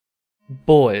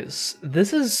Boys,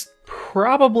 this is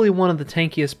probably one of the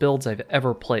tankiest builds I've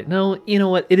ever played. No, you know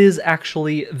what? It is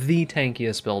actually the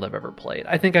tankiest build I've ever played.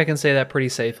 I think I can say that pretty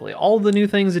safely. All the new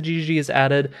things that GGG has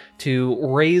added to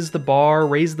raise the bar,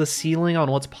 raise the ceiling on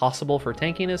what's possible for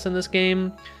tankiness in this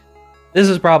game, this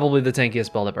is probably the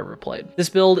tankiest build I've ever played. This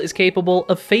build is capable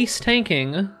of face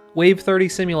tanking Wave 30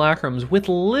 simulacrums with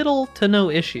little to no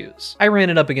issues. I ran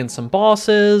it up against some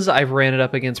bosses, I've ran it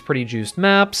up against pretty juiced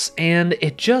maps, and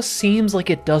it just seems like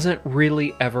it doesn't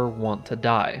really ever want to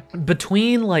die.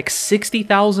 Between like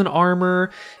 60,000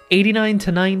 armor, 89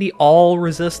 to 90 all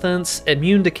resistance,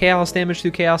 immune to chaos damage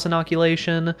through chaos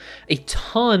inoculation, a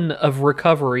ton of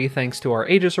recovery thanks to our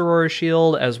Aegis Aurora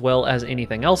shield, as well as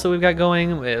anything else that we've got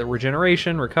going,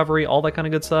 regeneration, recovery, all that kind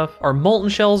of good stuff. Our molten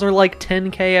shells are like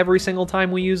 10k every single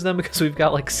time we use them because we've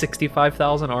got like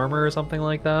 65,000 armor or something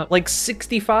like that. Like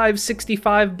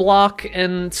 65 block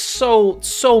and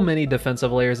so many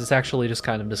defensive layers, it's actually just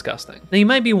kind of disgusting. Now you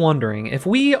might be wondering, if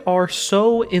we are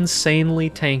so insanely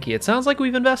tanky, it sounds like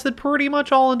we've invested pretty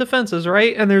much all in defenses,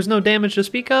 right? And there's no damage to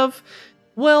speak of?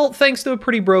 Well, thanks to a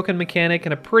pretty broken mechanic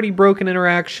and a pretty broken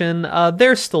interaction,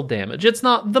 there's still damage. It's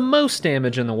not the most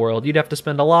damage in the world. You'd have to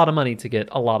spend a lot of money to get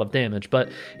a lot of damage, but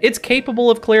it's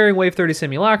capable of clearing Wave 30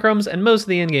 simulacrums and most of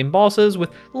the in-game bosses with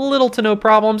little to no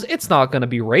problems. It's not going to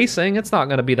be racing. It's not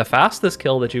going to be the fastest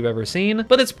kill that you've ever seen,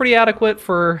 but it's pretty adequate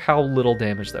for how little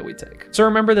damage that we take. So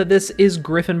remember that this is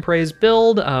Gryph Prey's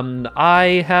build.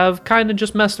 I have kind of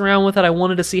just messed around with it. I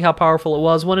wanted to see how powerful it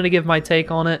was, wanted to give my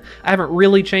take on it. I haven't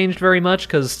really changed very much,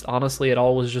 because honestly it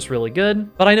all was just really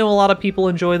good. But I know a lot of people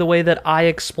enjoy the way that I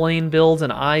explain builds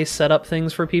and I set up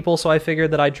things for people, so I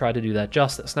figured that I'd try to do that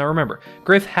justice. Now remember,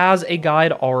 Gryph has a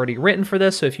guide already written for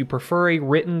this, so if you prefer a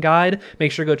written guide,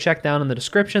 make sure to go check down in the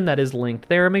description. That is linked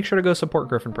there. Make sure to go support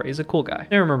Gryph Prey. He's a cool guy.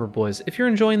 Now remember, boys, if you're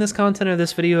enjoying this content or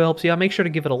this video helps you out, make sure to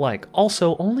give it a like.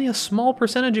 Also, only a small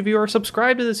percentage of you are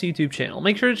subscribed to this YouTube channel.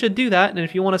 Make sure to do that, and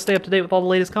if you want to stay up to date with all the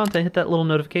latest content, hit that little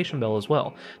notification bell as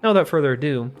well. Now without further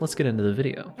ado, let's get into the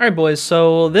video. Alright boys,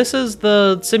 so this is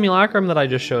the simulacrum that I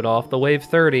just showed off, the Wave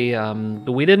 30.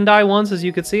 We didn't die once, as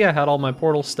you could see. I had all my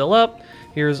portals still up.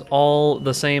 Here's all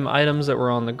the same items that were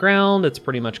on the ground. It's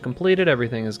pretty much completed,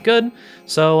 everything is good.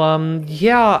 So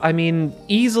yeah, I mean,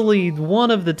 easily one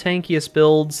of the tankiest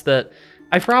builds that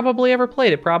I've probably ever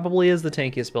played. It probably is the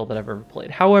tankiest build that I've ever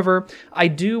played. However, I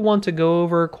do want to go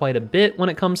over quite a bit when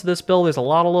it comes to this build. There's a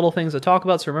lot of little things to talk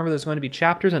about, so remember there's going to be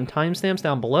chapters and timestamps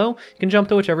down below. You can jump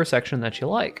to whichever section that you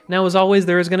like. Now, as always,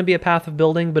 there is going to be a path of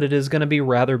building, but it is going to be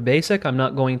rather basic. I'm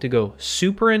not going to go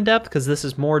super in-depth because this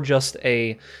is more just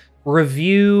a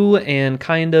review and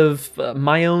kind of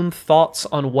my own thoughts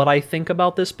on what I think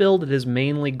about this build. It is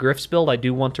mainly Gryph's build. I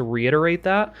do want to reiterate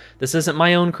that. This isn't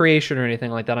my own creation or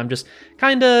anything like that. I'm just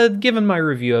kind of giving my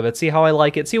review of it, see how I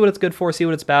like it, see what it's good for, see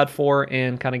what it's bad for,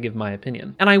 and kind of give my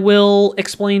opinion. And I will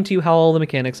explain to you how all the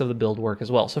mechanics of the build work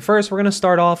as well. So first, we're going to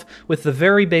start off with the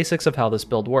very basics of how this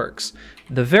build works.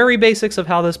 The very basics of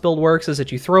how this build works is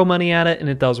that you throw money at it and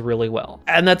it does really well.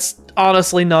 And that's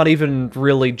honestly not even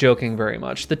really joking very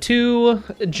much. The two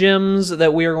gems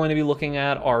that we are going to be looking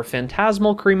at are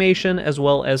Phantasmal Cremation as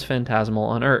well as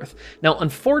Phantasmal Unearth. Now,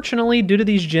 unfortunately, due to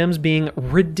these gems being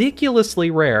ridiculously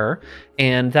rare,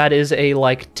 and that is a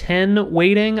like 10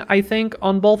 weighting, I think,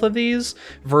 on both of these,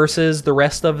 versus the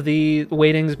rest of the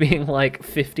weightings being like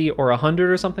 50 or 100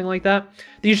 or something like that.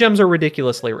 These gems are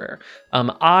ridiculously rare.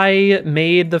 I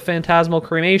made the Phantasmal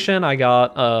Cremation. I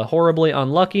got horribly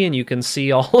unlucky, and you can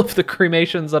see all of the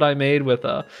cremations that I made with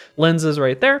lenses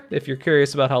right there, if you're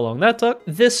curious about how long that took.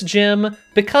 This gem,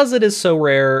 because it is so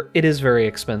rare, it is very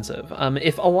expensive.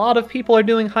 If a lot of people are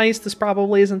doing heist, this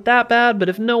probably isn't that bad, but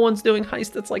if no one's doing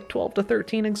heist, it's like 12 to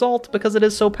 13 Exalt, because it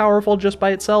is so powerful just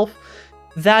by itself.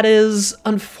 That is,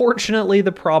 unfortunately,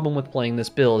 the problem with playing this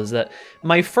build, is that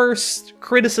my first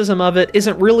criticism of it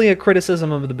isn't really a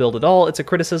criticism of the build at all, it's a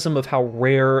criticism of how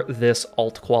rare this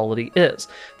alt quality is.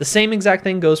 The same exact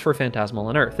thing goes for Phantasmal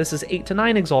Unearth. This is 8 to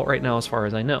 9 Exalt right now as far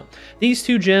as I know. These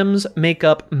two gems make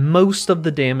up most of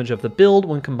the damage of the build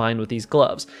when combined with these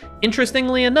gloves.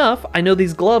 Interestingly enough, I know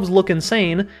these gloves look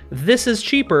insane, this is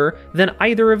cheaper than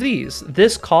either of these.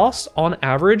 This costs, on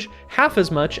average, half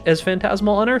as much as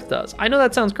Phantasmal Unearth does. I know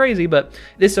that sounds crazy, but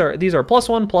these are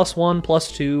 +1, +1,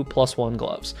 +2, +1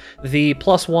 gloves. The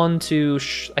 +1 to,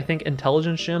 I think,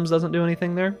 intelligence gems doesn't do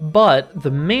anything there. But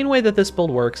the main way that this build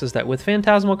works is that with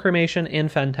Phantasmal Cremation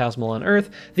and Phantasmal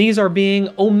Unearth, these are being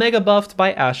omega buffed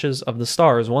by Ashes of the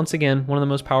Stars. Once again, one of the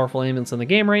most powerful ailments in the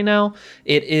game right now.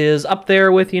 It is up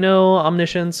there with, you know,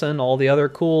 Omniscience and all the other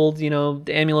cool, you know,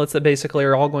 amulets that basically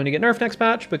are all going to get nerfed next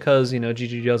patch because, you know,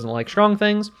 GG doesn't like strong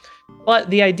things.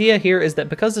 But the idea here is that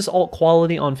because this alt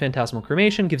quality on Phantasmal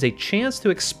Cremation gives a chance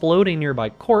to explode a nearby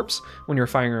corpse when you're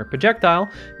firing a projectile,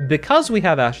 because we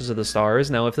have Ashes of the Stars,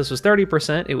 now if this was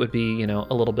 30%, it would be, you know,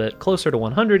 a little bit closer to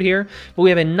 100 here, but we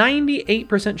have a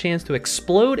 98% chance to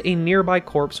explode a nearby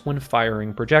corpse when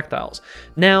firing projectiles.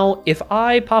 Now, if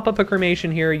I pop up a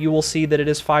cremation here, you will see that it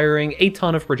is firing a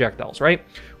ton of projectiles, right?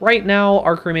 Right now,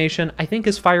 our cremation, I think,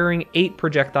 is firing 8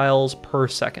 projectiles per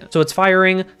second. So it's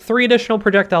firing 3 additional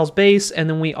projectiles base, and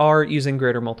then we are using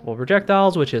greater multiple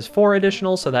projectiles, which is 4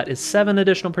 additional, so that is 7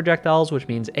 additional projectiles, which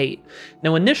means 8.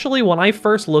 Now, initially, when I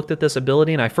first looked at this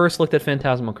ability, and I first looked at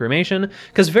Phantasmal Cremation,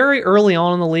 because very early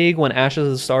on in the league, when Ashes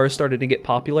of the Stars started to get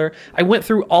popular, I went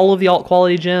through all of the alt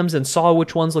quality gems and saw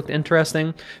which ones looked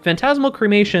interesting. Phantasmal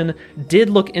Cremation did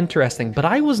look interesting, but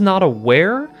I was not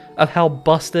aware of how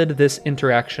busted this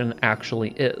interaction actually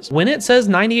is. When it says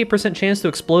 98% chance to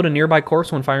explode a nearby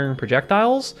corpse when firing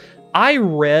projectiles, I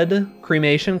read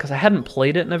Cremation, because I hadn't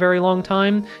played it in a very long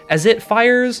time, as it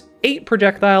fires 8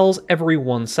 projectiles every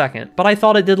 1 second, but I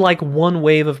thought it did like 1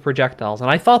 wave of projectiles, and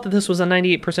I thought that this was a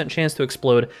 98% chance to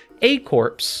explode a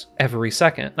corpse every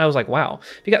second. And I was like, wow,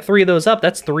 if you got 3 of those up,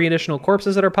 that's 3 additional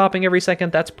corpses that are popping every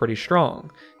second, that's pretty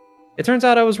strong. It turns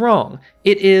out I was wrong.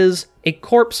 It is a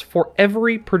corpse for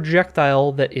every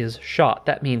projectile that is shot.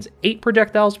 That means 8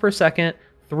 projectiles per second,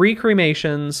 3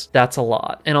 cremations, that's a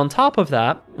lot. And on top of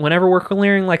that, whenever we're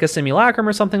clearing like a simulacrum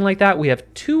or something like that, we have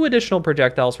 2 additional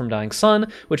projectiles from Dying Sun,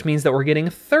 which means that we're getting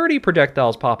 30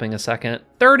 projectiles popping a second,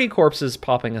 30 corpses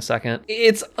popping a second.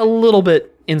 It's a little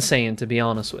bit insane, to be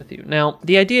honest with you. Now,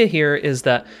 the idea here is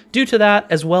that due to that,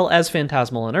 as well as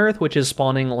Phantasmal Unearth, which is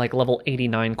spawning like level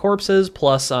 89 corpses,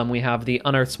 plus we have the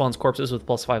Unearth spawns corpses with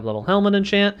 +5 level helmet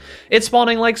enchant. It's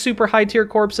spawning like super high tier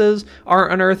corpses. Our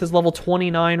Unearth is level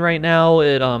 29 right now.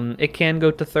 It can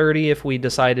go to 30 if we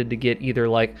decided to get either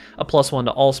like a +1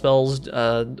 to all spells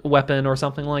weapon or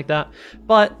something like that.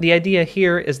 But the idea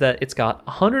here is that it's got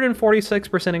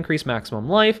 146% increased maximum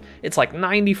life. It's like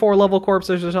 94 level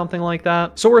corpses or something like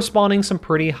that. So we're spawning some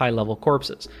pretty high level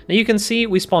corpses. Now you can see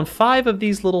we spawn 5 of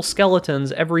these little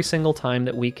skeletons every single time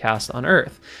that we cast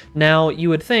Unearth. Now you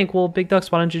would think, well, Big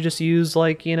Ducks, why don't you just use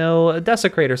like, you know, a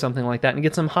Desecrate or something like that and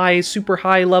get some super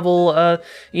high level,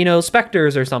 you know,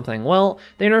 Spectres or something. Well,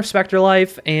 they nerf Spectre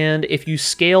life, and if you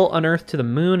scale Unearth to the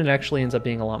moon, it actually ends up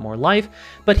being a lot more life.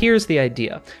 But here's the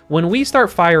idea. When we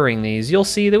start firing these, you'll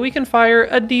see that we can fire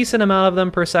a decent amount of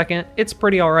them per second. It's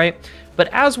pretty all right. But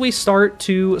as we start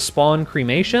to spawn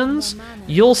cremations,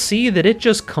 you'll see that it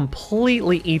just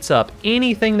completely eats up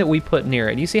anything that we put near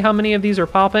it. You see how many of these are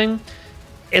popping?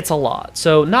 It's a lot.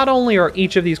 So not only are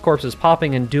each of these corpses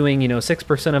popping and doing, you know,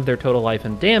 6% of their total life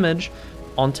and damage,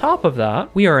 on top of that,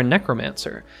 we are a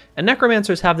Necromancer. And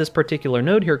Necromancers have this particular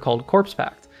node here called Corpse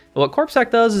Pact. What Corpse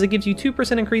Pact does is it gives you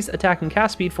 2% increased attack and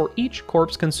cast speed for each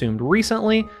corpse consumed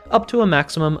recently, up to a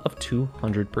maximum of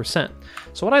 200%.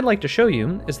 So what I'd like to show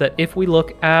you is that if we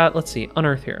look at, let's see,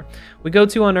 Unearth here. We go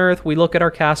to Unearth, we look at our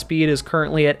cast speed is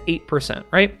currently at 8%,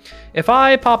 right? If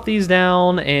I pop these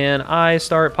down and I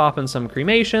start popping some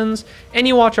cremations, and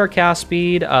you watch our cast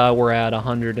speed, we're at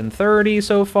 130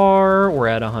 so far, we're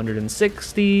at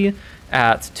 160,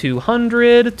 at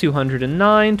 200,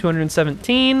 209,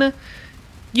 217,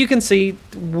 you can see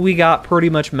we got pretty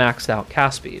much maxed out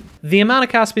cast speed. The amount of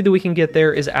cast speed that we can get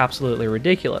there is absolutely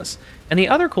ridiculous. And the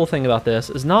other cool thing about this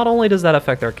is not only does that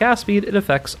affect our cast speed, it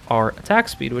affects our attack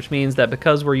speed, which means that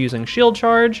because we're using shield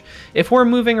charge, if we're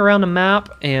moving around a map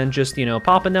and just, you know,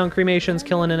 popping down cremations,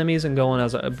 killing enemies, and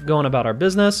going about our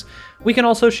business, we can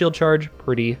also shield charge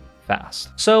pretty fast.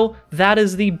 So that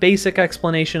is the basic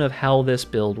explanation of how this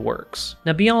build works.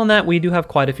 Now beyond that, we do have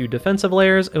quite a few defensive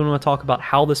layers, and we want to talk about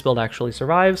how this build actually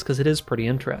survives, because it is pretty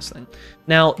interesting.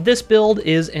 Now this build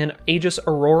is an Aegis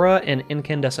Aurora and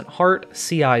Incandescent Heart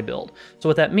CI build. So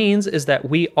what that means is that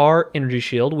we are Energy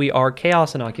Shield, we are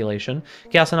Chaos Inoculation.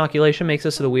 Chaos Inoculation makes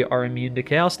it so that we are immune to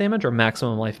chaos damage, our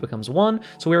maximum life becomes 1,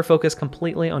 so we are focused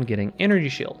completely on getting Energy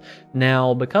Shield.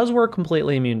 Now because we're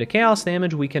completely immune to chaos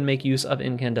damage, we can make use of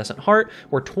Incandescent Heart,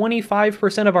 where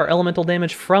 25% of our elemental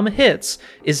damage from hits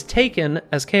is taken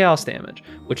as chaos damage,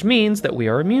 which means that we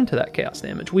are immune to that chaos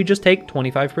damage. We just take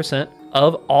 25%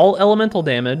 of all elemental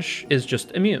damage is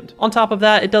just immune. On top of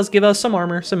that, it does give us some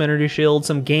armor, some energy shield,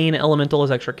 some gain elemental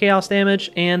as extra chaos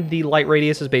damage, and the light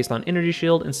radius is based on energy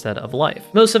shield instead of life.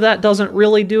 Most of that doesn't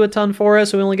really do a ton for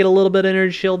us, so we only get a little bit of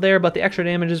energy shield there, but the extra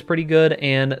damage is pretty good,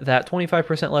 and that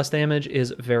 25% less damage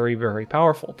is very, very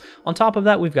powerful. On top of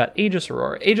that, we've got Aegis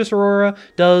Aurora. Aegis Aurora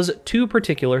does 2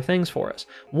 particular things for us.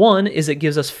 One is it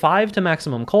gives us 5 to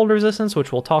maximum cold resistance,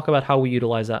 which we'll talk about how we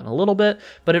utilize that in a little bit,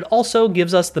 but it also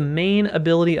gives us the main main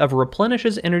ability of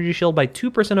replenishes energy shield by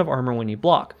 2% of armor when you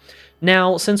block.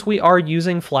 Now, since we are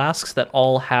using flasks that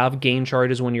all have gain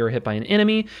charges when you're hit by an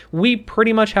enemy, we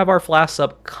pretty much have our flasks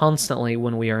up constantly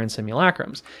when we are in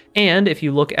simulacrums. And if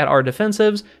you look at our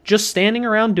defensives, just standing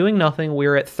around doing nothing,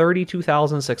 we're at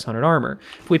 32,600 armor.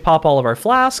 If we pop all of our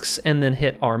flasks and then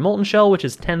hit our Molten Shell, which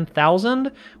is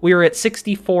 10,000, we are at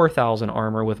 64,000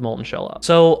 armor with Molten Shell up.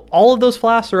 So all of those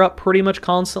flasks are up pretty much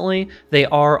constantly. They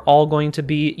are all going to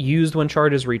be used when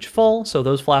charges reach full, so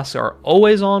those flasks are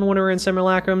always on when we're in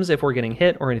simulacrums if we're getting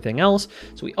hit or anything else.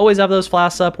 So we always have those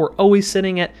flasks up. We're always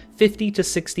sitting at 50 to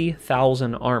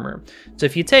 60,000 armor. So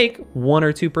if you take 1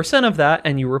 or 2% of that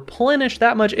and you replenish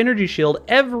that much energy shield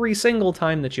every single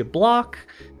time that you block,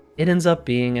 it ends up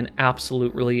being an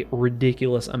absolutely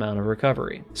ridiculous amount of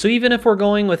recovery. So even if we're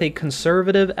going with a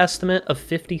conservative estimate of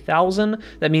 50,000,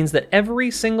 that means that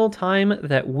every single time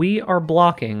that we are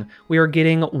blocking, we are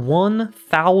getting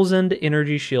 1,000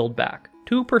 energy shield back.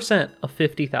 2% of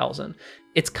 50,000.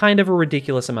 It's kind of a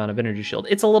ridiculous amount of energy shield.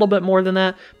 It's a little bit more than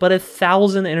that, but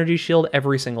 1,000 energy shield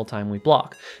every single time we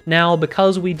block. Now,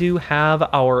 because we do have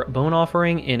our Bone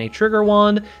Offering in a trigger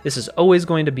wand, this is always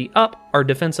going to be up. Our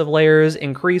defensive layers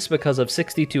increase because of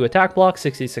 62 attack block,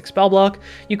 66 spell block.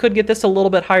 You could get this a little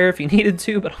bit higher if you needed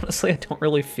to, but honestly, I don't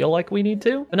really feel like we need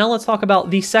to. But now let's talk about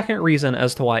the second reason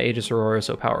as to why Aegis Aurora is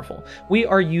so powerful. We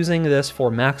are using this for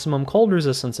maximum cold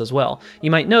resistance as well.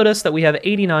 You might notice that we have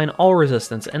 89 all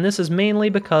resistance, and this is mainly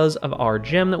because of our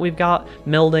gem that we've got,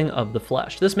 Melding of the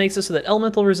Flesh. This makes it so that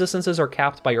elemental resistances are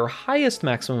capped by your highest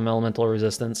maximum elemental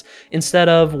resistance instead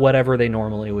of whatever they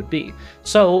normally would be.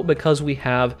 So because we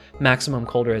have maximum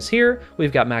cold res here,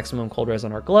 we've got maximum cold res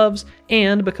on our gloves,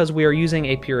 and because we are using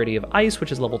a Purity of Ice,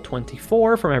 which is level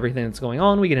 24 from everything that's going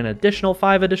on, we get an additional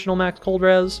 5 additional max cold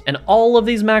res, and all of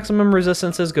these maximum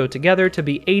resistances go together to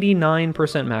be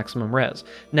 89% maximum res.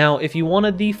 Now, if you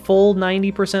wanted the full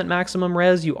 90% maximum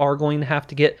res, you are going to have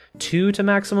to get 2 to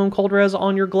maximum cold res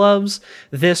on your gloves.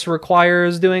 This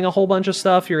requires doing a whole bunch of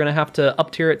stuff. You're going to have to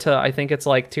up tier it to, I think it's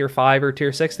like tier 5 or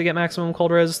tier 6 to get maximum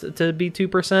cold res to be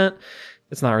 2%.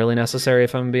 It's not really necessary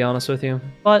if I'm gonna be honest with you.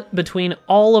 But between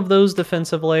all of those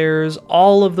defensive layers,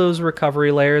 all of those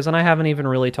recovery layers, and I haven't even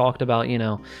really talked about, you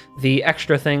know, the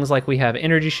extra things like we have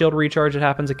energy shield recharge that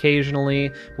happens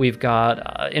occasionally, we've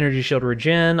got energy shield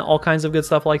regen, all kinds of good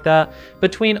stuff like that.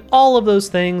 Between all of those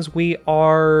things, we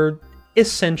are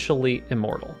essentially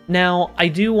immortal. Now, I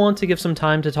do want to give some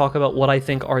time to talk about what I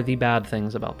think are the bad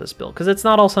things about this build, because it's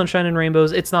not all sunshine and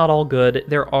rainbows, it's not all good,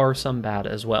 there are some bad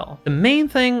as well. The main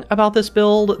thing about this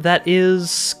build that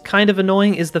is kind of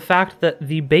annoying is the fact that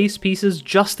the base pieces,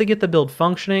 just to get the build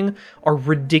functioning, are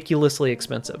ridiculously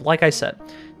expensive. Like I said,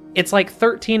 it's like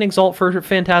 13 Exalt for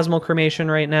Phantasmal Cremation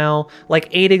right now, like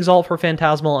 8 Exalt for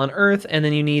Phantasmal Unearth, and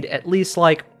then you need at least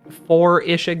like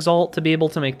 4-ish Exalt to be able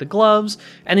to make the gloves,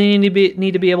 and then you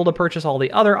need to be able to purchase all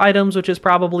the other items, which is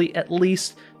probably at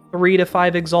least 3 to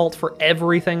 5 Exalt for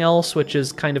everything else, which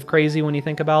is kind of crazy when you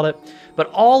think about it. But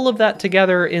all of that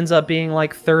together ends up being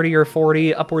like 30 or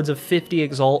 40, upwards of 50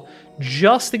 Exalt,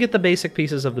 just to get the basic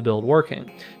pieces of the build working.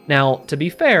 Now, to be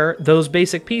fair, those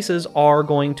basic pieces are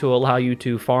going to allow you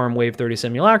to farm Wave 30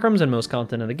 Simulacrums in most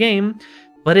content of the game,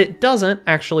 but it doesn't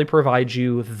actually provide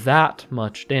you that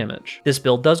much damage. This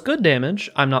build does good damage,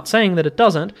 I'm not saying that it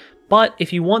doesn't, but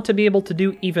if you want to be able to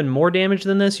do even more damage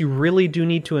than this, you really do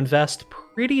need to invest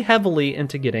pretty heavily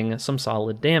into getting some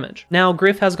solid damage. Now,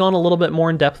 Gryph has gone a little bit more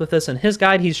in depth with this in his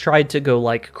guide. He's tried to go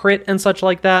like crit and such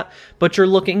like that, but you're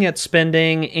looking at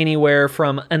spending anywhere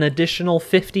from an additional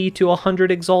 50 to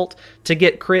 100 Exalt to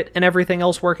get crit and everything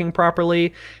else working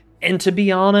properly. And to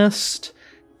be honest,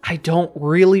 I don't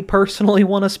really personally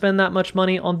want to spend that much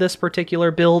money on this particular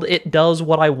build. It does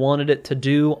what I wanted it to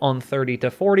do on 30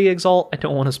 to 40 Exalt. I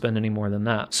don't want to spend any more than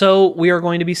that. So we are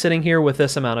going to be sitting here with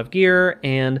this amount of gear,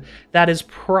 and that is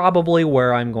probably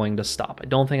where I'm going to stop. I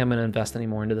don't think I'm going to invest any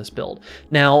more into this build.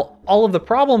 Now, all of the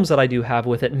problems that I do have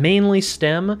with it mainly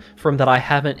stem from that I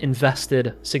haven't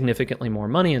invested significantly more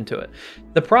money into it.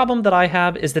 The problem that I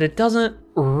have is that it doesn't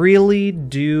really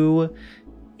do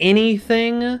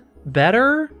anything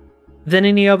better than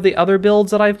any of the other builds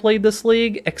that I've played this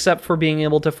league, except for being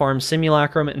able to farm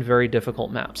Simulacrum in very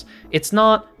difficult maps. It's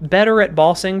not better at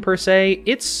bossing per se,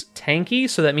 it's tanky,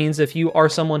 so that means if you are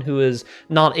someone who is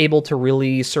not able to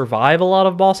really survive a lot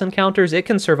of boss encounters, it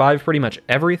can survive pretty much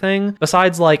everything.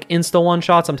 Besides like insta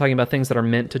one-shots, I'm talking about things that are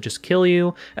meant to just kill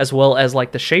you, as well as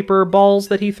like the Shaper balls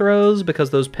that he throws,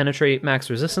 because those penetrate max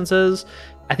resistances.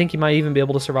 I think you might even be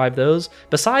able to survive those.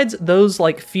 Besides those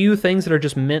like few things that are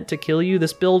just meant to kill you,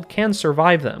 this build can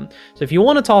survive them. So if you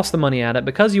want to toss the money at it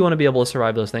because you want to be able to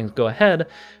survive those things, go ahead.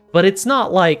 But it's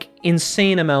not like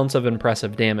insane amounts of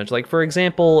impressive damage. Like for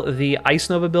example, the Ice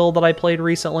Nova build that I played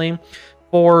recently,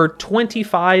 for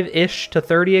 25-ish to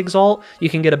 30 Exalt, you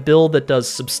can get a build that does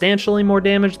substantially more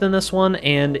damage than this one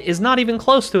and is not even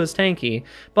close to as tanky,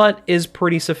 but is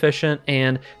pretty sufficient.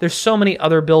 And there's so many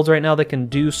other builds right now that can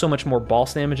do so much more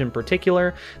boss damage in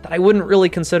particular that I wouldn't really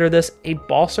consider this a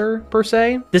bosser per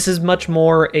se. This is much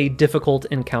more a difficult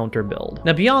encounter build.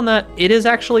 Now beyond that, it is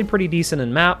actually pretty decent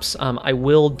in maps. I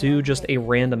will do just a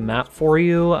random map for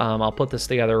you. I'll put this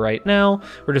together right now.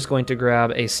 We're just going to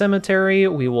grab a cemetery.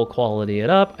 We will quality it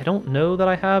up. I don't know that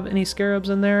I have any scarabs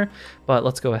in there, but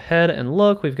let's go ahead and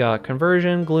look. We've got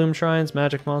conversion, gloom shrines,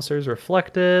 magic monsters,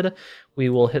 reflected. We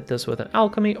will hit this with an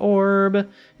alchemy orb.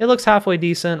 It looks halfway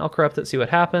decent. I'll corrupt it, see what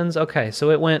happens. Okay,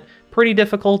 so it went pretty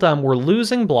difficult. We're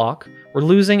losing block, we're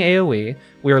losing AoE,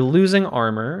 we are losing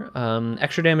armor.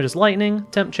 Extra damage is lightning,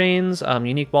 temp chains,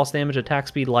 unique boss damage, attack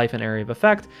speed, life, and area of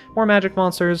effect. More magic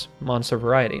monsters, monster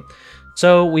variety.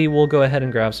 So we will go ahead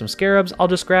and grab some scarabs. I'll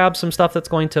just grab some stuff that's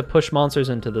going to push monsters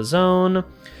into the zone.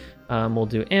 We'll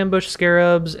do ambush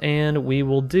scarabs, and we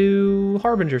will do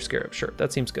harbinger scarabs. Sure,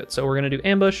 that seems good. So we're going to do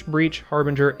ambush, breach,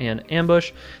 harbinger, and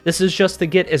ambush. This is just to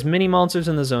get as many monsters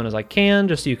in the zone as I can,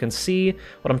 just so you can see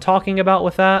what I'm talking about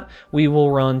with that. We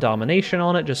will run domination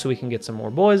on it, just so we can get some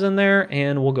more boys in there,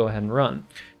 and we'll go ahead and run.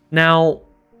 Now,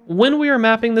 when we were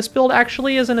mapping, this build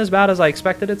actually isn't as bad as I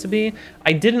expected it to be.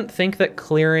 I didn't think that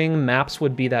clearing maps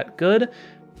would be that good,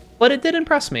 but it did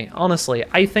impress me, honestly.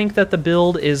 I think that the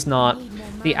build is not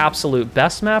the absolute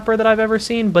best mapper that I've ever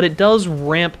seen, but it does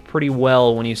ramp pretty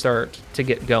well when you start to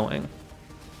get going.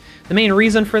 The main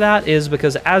reason for that is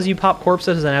because as you pop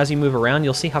corpses and as you move around,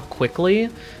 you'll see how quickly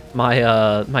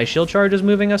my shield charge is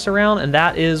moving us around, and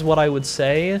that is what I would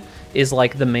say is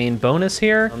like the main bonus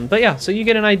here. But yeah, so you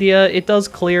get an idea. It does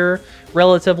clear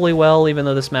relatively well, even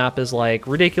though this map is like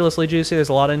ridiculously juicy. There's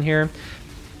a lot in here,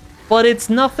 but it's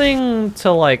nothing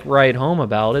to like write home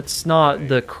about. It's not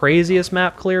the craziest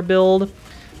map clear build.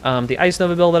 The Ice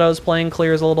Nova build that I was playing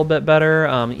clears a little bit better.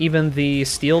 Even the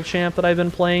Steel Champ that I've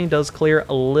been playing does clear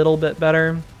a little bit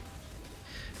better.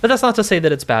 But that's not to say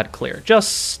that it's bad clear.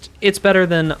 Just, it's better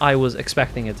than I was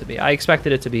expecting it to be. I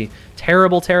expected it to be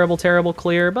terrible, terrible, terrible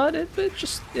clear, but it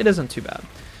isn't too bad.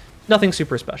 Nothing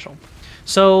super special.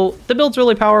 So the build's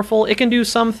really powerful. It can do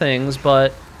some things,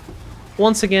 but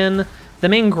once again, the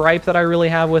main gripe that I really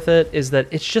have with it is that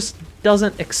it just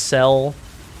doesn't excel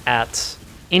at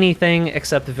anything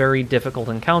except very difficult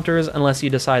encounters, unless you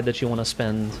decide that you want to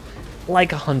spend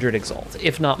like 100 Exalt,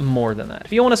 if not more than that.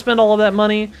 If you want to spend all of that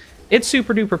money, it's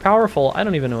super duper powerful. I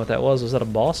don't even know what that was. Was that a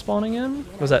boss spawning in?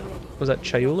 Was that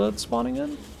Chayula spawning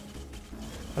in?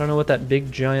 I don't know what that big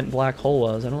giant black hole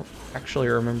was. I don't actually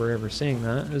remember ever seeing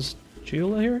that. Is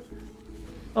Chayula here?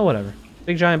 Oh, whatever.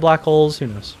 Big giant black holes, who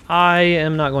knows? I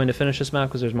am not going to finish this map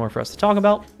because there's more for us to talk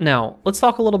about. Now, let's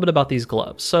talk a little bit about these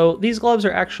gloves. So these gloves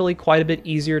are actually quite a bit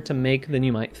easier to make than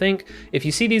you might think. If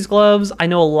you see these gloves, I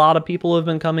know a lot of people have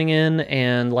been coming in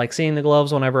and like seeing the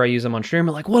gloves whenever I use them on stream.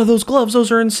 They're like, what are those gloves? Those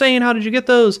are insane. How did you get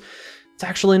those? It's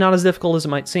actually not as difficult as it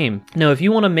might seem. Now, if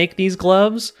you want to make these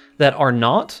gloves that are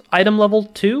not item level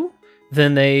 2,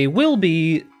 then they will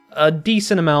be a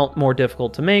decent amount more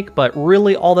difficult to make, but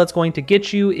really all that's going to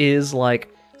get you is like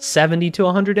 70 to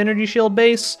 100 energy shield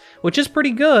base, which is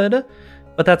pretty good,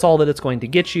 but that's all that it's going to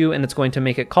get you, and it's going to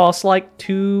make it cost like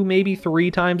 2, maybe 3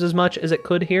 times as much as it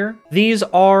could here. These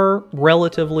are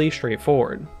relatively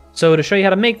straightforward. So to show you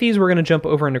how to make these, we're going to jump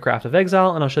over into Craft of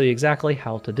Exile, and I'll show you exactly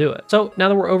how to do it. So now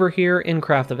that we're over here in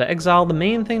Craft of Exile, the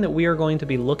main thing that we are going to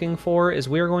be looking for is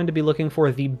we are going to be looking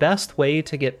for the best way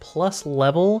to get plus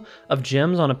level of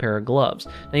gems on a pair of gloves.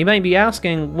 Now you might be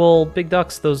asking, well, big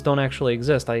ducks, those don't actually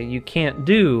exist. You can't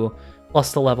do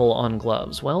plus the level on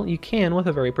gloves. Well, you can with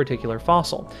a very particular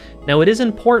fossil. Now, it is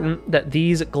important that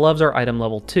these gloves are item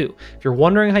level 2. If you're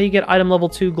wondering how you get item level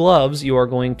 2 gloves, you are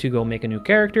going to go make a new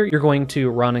character. You're going to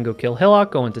run and go kill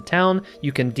Hillock, go into town.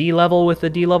 You can D-level with the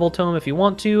D-level tome if you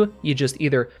want to. You just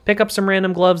either pick up some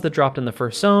random gloves that dropped in the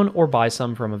first zone or buy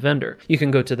some from a vendor. You can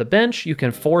go to the bench. You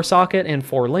can 4-socket and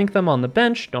 4-link them on the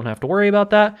bench. Don't have to worry about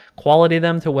that. Quality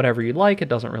them to whatever you like. It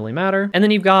doesn't really matter. And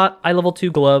then you've got eye level 2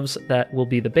 gloves that will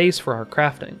be the base for our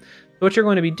crafting. So what you're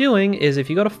going to be doing is if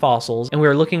you go to fossils and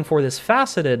we're looking for this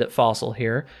faceted fossil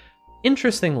here,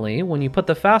 Interestingly, when you put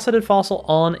the faceted fossil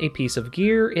on a piece of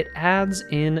gear, it adds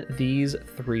in these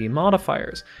 3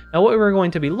 modifiers. Now what we're going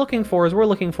to be looking for is we're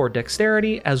looking for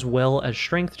dexterity as well as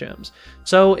strength gems.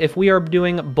 So if we are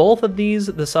doing both of these,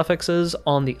 the suffixes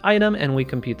on the item, and we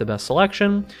compute the best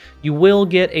selection, you will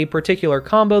get a particular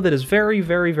combo that is very,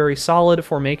 very, very solid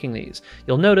for making these.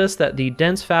 You'll notice that the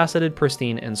dense, faceted,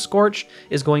 pristine, and scorched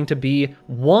is going to be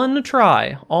 1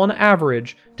 try on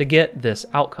average to get this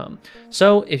outcome.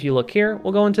 So if you look here,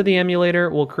 we'll go into the emulator,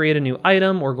 we'll create a new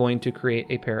item, we're going to create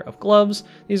a pair of gloves.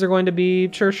 These are going to be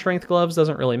sure strength gloves,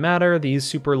 doesn't really matter. These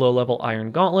super low level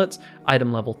iron gauntlets,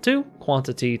 item level 2,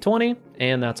 quantity 20,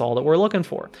 and that's all that we're looking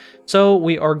for. So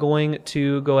we are going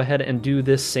to go ahead and do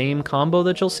this same combo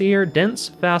that you'll see here, dense,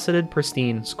 faceted,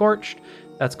 pristine, scorched.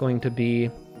 That's going to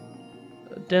be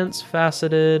dense,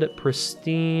 faceted,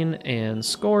 pristine, and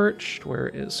scorched. Where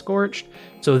is scorched?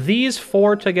 So these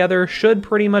 4 together should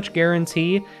pretty much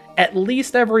guarantee at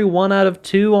least every 1 out of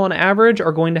 2 on average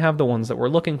are going to have the ones that we're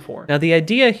looking for. Now the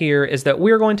idea here is that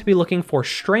we're going to be looking for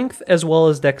strength as well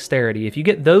as dexterity. If you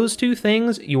get those 2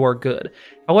 things, you are good.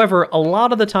 However, a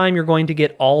lot of the time you're going to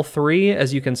get all 3,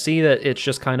 as you can see that it's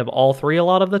just kind of all 3 a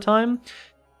lot of the time.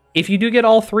 If you do get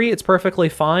all 3, it's perfectly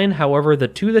fine. However, the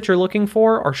 2 that you're looking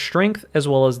for are strength as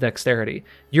well as dexterity.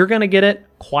 You're going to get it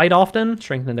quite often.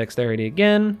 Strength and dexterity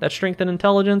again. That's strength and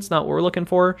intelligence, not what we're looking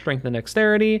for. Strength and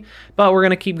dexterity. But we're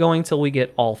going to keep going till we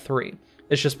get all 3.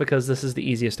 It's just because this is the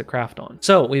easiest to craft on.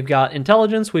 So we've got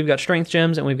intelligence, we've got strength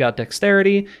gems, and we've got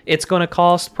dexterity. It's going to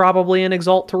cost probably an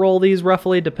exalt to roll these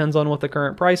roughly, depends on what the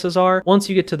current prices are. Once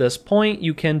you get to this point,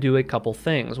 you can do a couple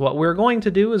things. What we're going to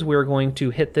do is we're going to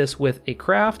hit this with a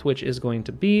craft, which is going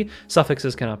to be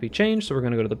suffixes cannot be changed. So we're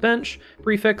going to go to the bench,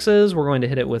 prefixes, we're going to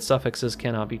hit it with suffixes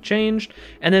cannot be changed,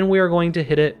 and then we are going to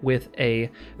hit it with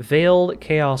a veiled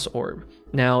chaos orb.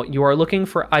 Now, you are looking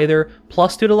for either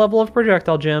 +2 to level of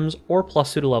projectile gems or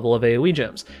 +2 to level of AoE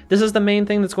gems. This is the main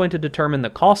thing that's going to determine the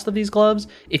cost of these gloves.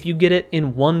 If you get it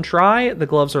in 1 try, the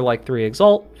gloves are like 3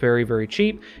 exalt, very, very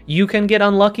cheap. You can get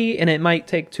unlucky and it might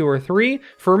take 2 or 3.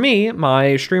 For me,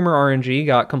 my streamer RNG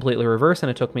got completely reversed and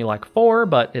it took me like 4,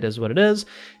 but it is what it is.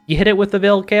 You hit it with the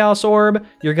Veiled Chaos Orb,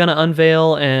 you're gonna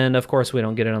unveil, and of course we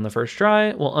don't get it on the first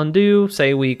try. We'll undo,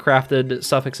 say we crafted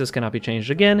suffixes cannot be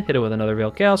changed again, hit it with another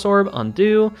Veiled Chaos Orb,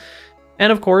 undo,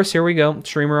 and of course, here we go.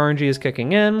 Streamer RNG is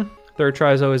kicking in, 3rd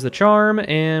try is always the charm,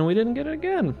 and we didn't get it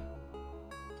again.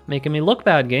 Making me look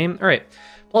bad, game. All right.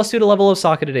 +2 to level of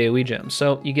socketed AoE gems.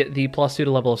 So you get the +2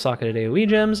 to level of socketed AoE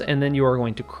gems, and then you are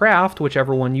going to craft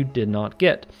whichever one you did not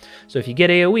get. So if you get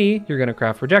AoE, you're going to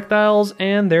craft projectiles,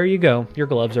 and there you go. Your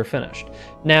gloves are finished.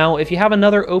 Now, if you have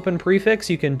another open prefix,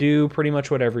 you can do pretty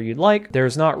much whatever you'd like.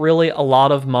 There's not really a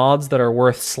lot of mods that are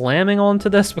worth slamming onto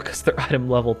this because they're item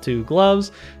level 2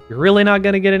 gloves. You're really not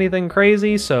going to get anything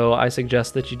crazy, so I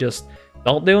suggest that you just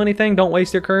don't do anything, don't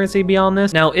waste your currency beyond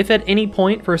this. Now, if at any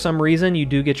point, for some reason, you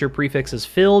do get your prefixes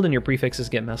filled and your prefixes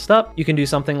get messed up, you can do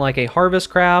something like a harvest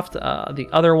craft, the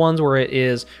other ones where it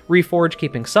is reforge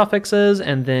keeping suffixes,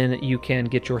 and then you can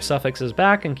get your suffixes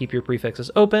back and keep your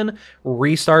prefixes open,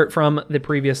 restart from the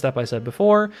previous step I said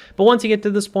before, but once you get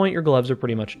to this point, your gloves are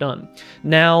pretty much done.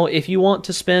 Now, if you want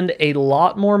to spend a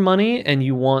lot more money and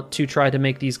you want to try to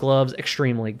make these gloves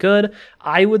extremely good,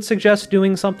 I would suggest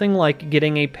doing something like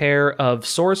getting a pair of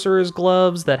sorcerer's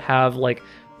gloves that have like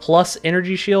plus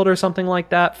energy shield or something like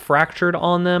that fractured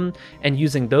on them, and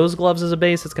using those gloves as a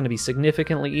base. It's going to be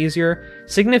significantly easier,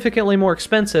 significantly more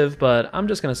expensive, but I'm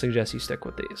just going to suggest you stick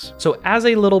with these. So as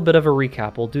a little bit of a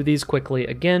recap, we'll do these quickly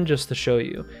again just to show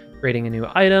you. Creating a new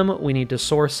item, we need to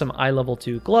source some eye level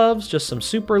 2 gloves, just some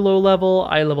super low level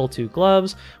eye level 2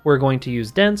 gloves. We're going to use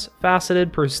dense,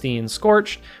 faceted, pristine,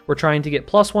 scorched. We're trying to get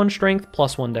 +1 strength,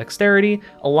 +1 dexterity.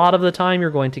 A lot of the time you're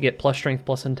going to get plus strength,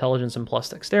 plus intelligence, and plus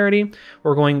dexterity.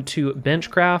 We're going to bench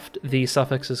craft the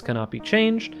suffixes cannot be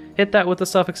changed. Hit that with the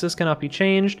suffixes cannot be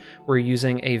changed. We're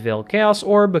using a Veiled Chaos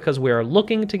Orb because we are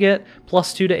looking to get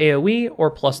 +2 to AoE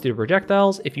or +2 to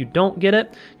projectiles. If you don't get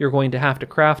it, you're going to have to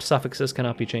craft suffixes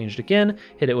cannot be changed again,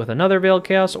 hit it with another Veiled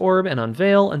Chaos Orb, and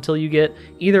unveil until you get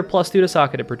either +2 to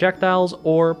socketed projectiles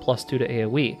or +2 to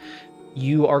AoE.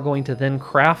 You are going to then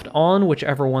craft on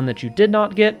whichever one that you did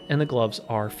not get, and the gloves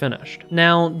are finished.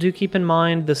 Now, do keep in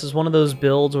mind, this is one of those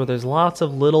builds where there's lots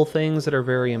of little things that are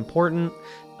very important.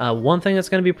 One thing that's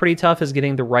going to be pretty tough is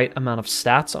getting the right amount of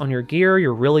stats on your gear.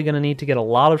 You're really going to need to get a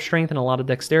lot of strength and a lot of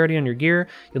dexterity on your gear.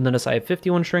 You'll notice I have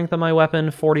 51 strength on my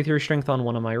weapon, 43 strength on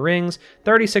one of my rings,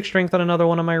 36 strength on another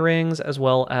one of my rings, as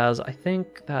well as, I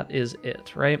think that is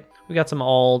it, right? We got some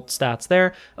all stats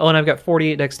there. Oh, and I've got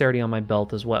 48 dexterity on my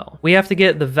belt as well. We have to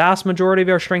get the vast majority of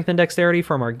our strength and dexterity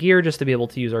from our gear just to be able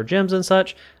to use our gems and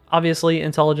such. Obviously,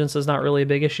 intelligence is not really a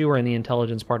big issue. We're in the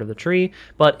intelligence part of the tree,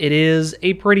 but it is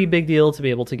a pretty big deal to be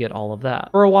able to get all of that.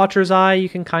 For a Watcher's Eye, you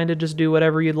can kind of just do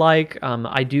whatever you'd like.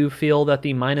 I do feel that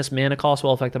the minus mana cost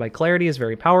while affected by clarity is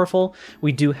very powerful.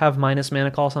 We do have minus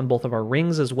mana cost on both of our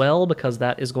rings as well, because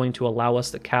that is going to allow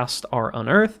us to cast our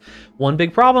Unearth. One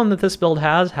big problem that this build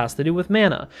has to do with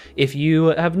mana. If you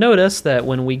have noticed that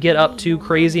when we get up to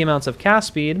crazy amounts of cast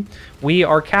speed, we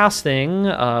are casting,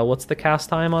 what's the cast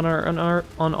time on our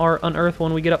Unearth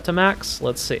when we get up to max?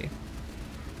 Let's see.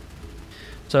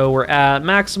 So we're at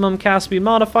maximum cast speed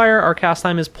modifier, our cast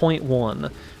time is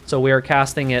 0.1. So we are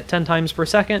casting it 10 times per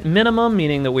second minimum,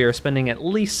 meaning that we are spending at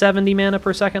least 70 mana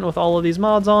per second with all of these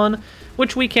mods on,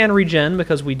 which we can regen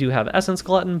because we do have Essence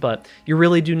Glutton, but you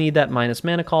really do need that minus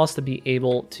mana cost to be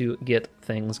able to get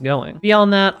things going.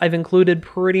 Beyond that, I've included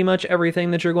pretty much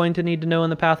everything that you're going to need to know in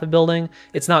the path of building.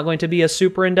 It's not going to be a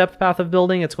super in-depth path of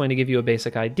building, it's going to give you a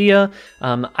basic idea.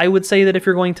 I would say that if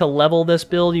you're going to level this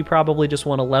build, you probably just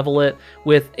want to level it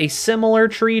with a similar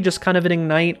tree, just kind of an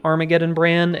Ignite Armageddon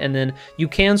brand, and then you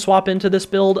can swap into this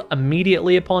build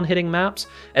immediately upon hitting maps.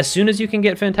 As soon as you can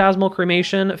get Phantasmal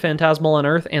Cremation, Phantasmal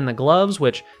Unearth, and the gloves,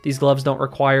 which these gloves don't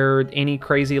require any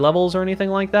crazy levels or anything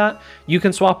like that, you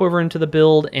can swap over into the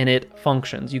build and it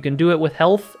functions. You can do it with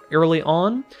health early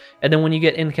on, and then when you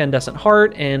get Incandescent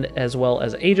Heart and as well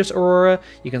as Aegis Aurora,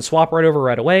 you can swap right over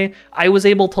right away. I was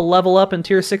able to level up in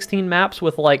tier 16 maps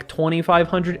with like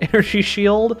 2500 energy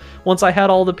shield once I had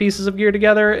all the pieces of gear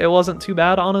together. It wasn't too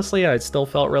bad, honestly. I still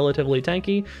felt relatively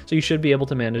tanky, so you should be able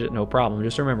to manage it no problem.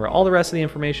 Just remember, all the rest of the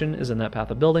information is in that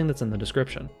path of building that's in the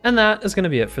description. And that is going to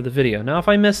be it for the video. Now, if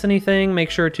I missed anything, make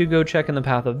sure to go check in the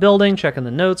path of building, check in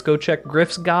the notes, go check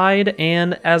Gryph's guide,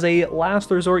 and as a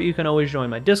last resort, you can always join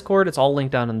my Discord. It's all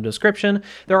linked down in the description.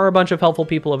 There are a bunch of helpful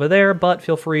people over there, but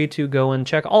feel free to go and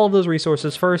check all of those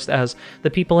resources first, as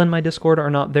the people in my Discord are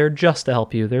not there just to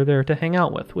help you. They're there to hang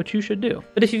out with, which you should do.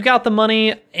 But if you've got the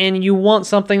money and you want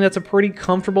something that's a pretty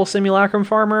comfortable Simulacrum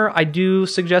farmer, I do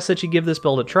suggest that you give this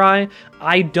build a try.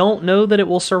 I don't know that it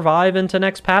will survive into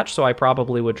next patch, so I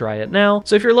probably would try it now.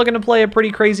 So if you're looking to play a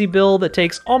pretty crazy build that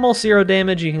takes almost 0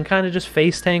 damage, you can kind of just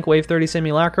face tank wave 30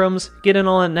 Simulacrums, get in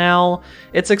on it now.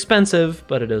 It's expensive,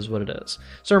 but it is what it is.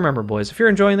 So remember, boys, if you're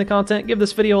enjoying the content, give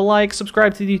this video a like,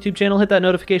 subscribe to the YouTube channel, hit that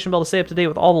notification bell to stay up to date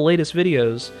with all the latest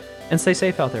videos, and stay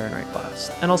safe out there in rank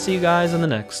class. And I'll see you guys in the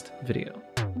next video.